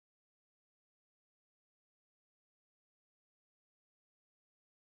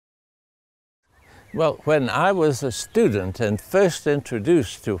Well, when I was a student and first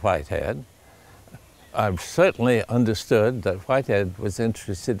introduced to Whitehead, I certainly understood that Whitehead was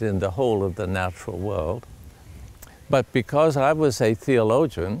interested in the whole of the natural world. But because I was a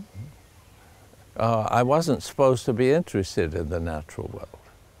theologian, I wasn't supposed to be interested in the natural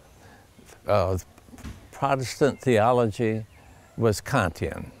world. Protestant theology was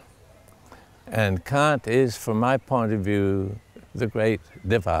Kantian. And Kant is, from my point of view, the great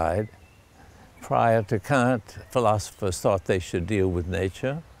divide. Prior to Kant, philosophers thought they should deal with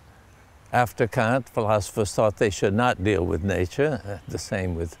nature. After Kant, philosophers thought they should not deal with nature, the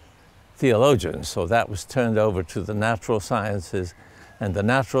same with theologians. So that was turned over to the natural sciences, and the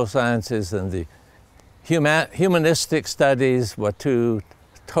natural sciences and the humanistic studies were two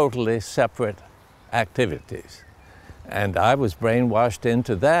totally separate activities. And I was brainwashed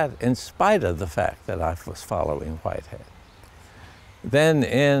into that in spite of the fact that I was following Whitehead. Then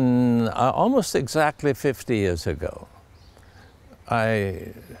in almost exactly 50 years ago, I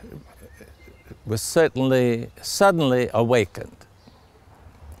was suddenly awakened,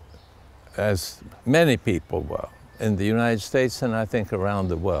 as many people were in the United States and I think around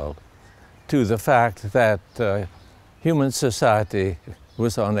the world, to the fact that human society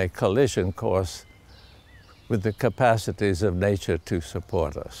was on a collision course with the capacities of nature to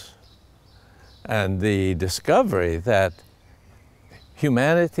support us. And the discovery that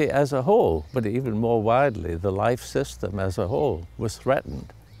humanity as a whole, but even more widely, the life system as a whole, was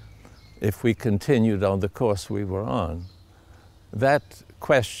threatened if we continued on the course we were on. That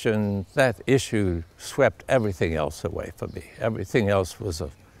question, that issue swept everything else away from me. Everything else was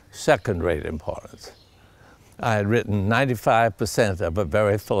of second-rate importance. I had written 95% of a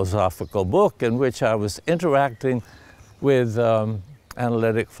very philosophical book in which I was interacting with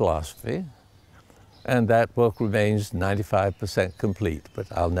analytic philosophy, and that book remains 95% complete, but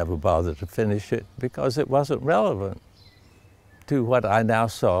I'll never bother to finish it because it wasn't relevant to what I now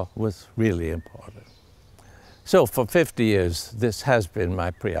saw was really important. So for 50 years, this has been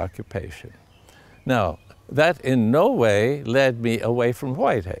my preoccupation. Now, that in no way led me away from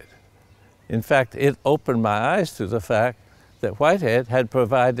Whitehead. In fact, it opened my eyes to the fact that Whitehead had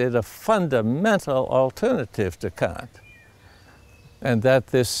provided a fundamental alternative to Kant, and that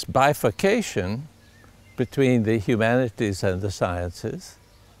this bifurcation between the humanities and the sciences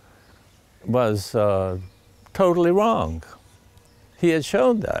was totally wrong. He had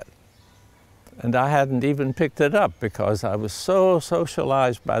shown that. And I hadn't even picked it up because I was so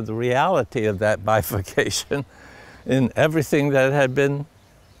socialized by the reality of that bifurcation in everything that had been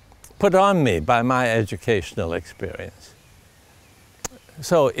put on me by my educational experience.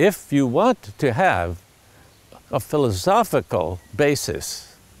 So if you want to have a philosophical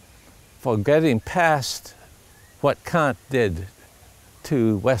basis for getting past what Kant did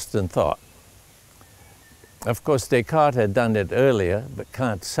to Western thought. Of course, Descartes had done it earlier, but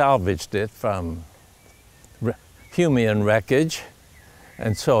Kant salvaged it from Humean wreckage,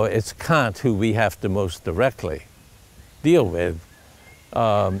 and so it's Kant who we have to most directly deal with.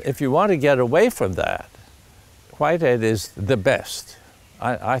 If you want to get away from that, Whitehead is the best.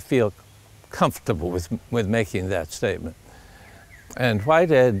 I feel comfortable with making that statement. And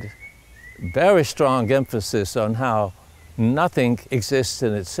Whitehead, very strong emphasis on how nothing exists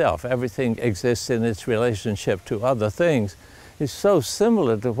in itself. Everything exists in its relationship to other things is so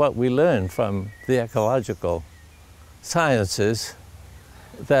similar to what we learn from the ecological sciences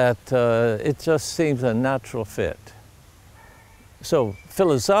that it just seems a natural fit. So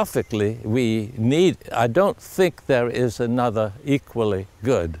philosophically, I don't think there is another equally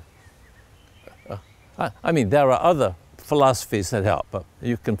good. I mean, there are other philosophies that help.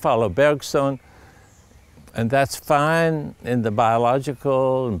 You can follow Bergson, and that's fine in the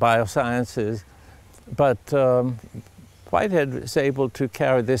biological and biosciences, but Whitehead is able to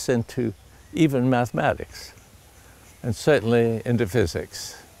carry this into even mathematics, and certainly into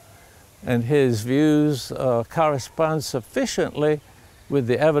physics. And his views correspond sufficiently with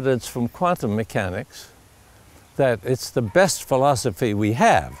the evidence from quantum mechanics that it's the best philosophy we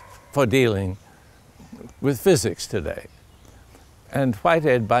have for dealing with physics today. And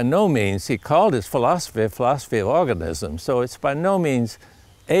Whitehead, by no means, he called his philosophy a philosophy of organisms, so it's by no means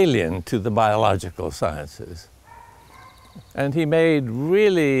alien to the biological sciences. And he made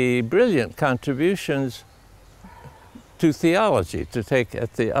really brilliant contributions to theology, to take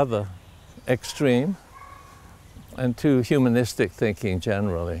at the other extreme, and to humanistic thinking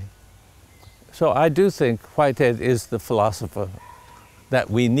generally. So I do think Whitehead is the philosopher that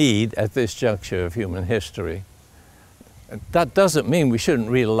we need at this juncture of human history. That doesn't mean we shouldn't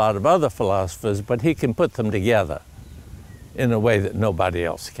read a lot of other philosophers, but he can put them together in a way that nobody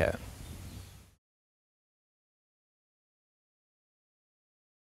else can.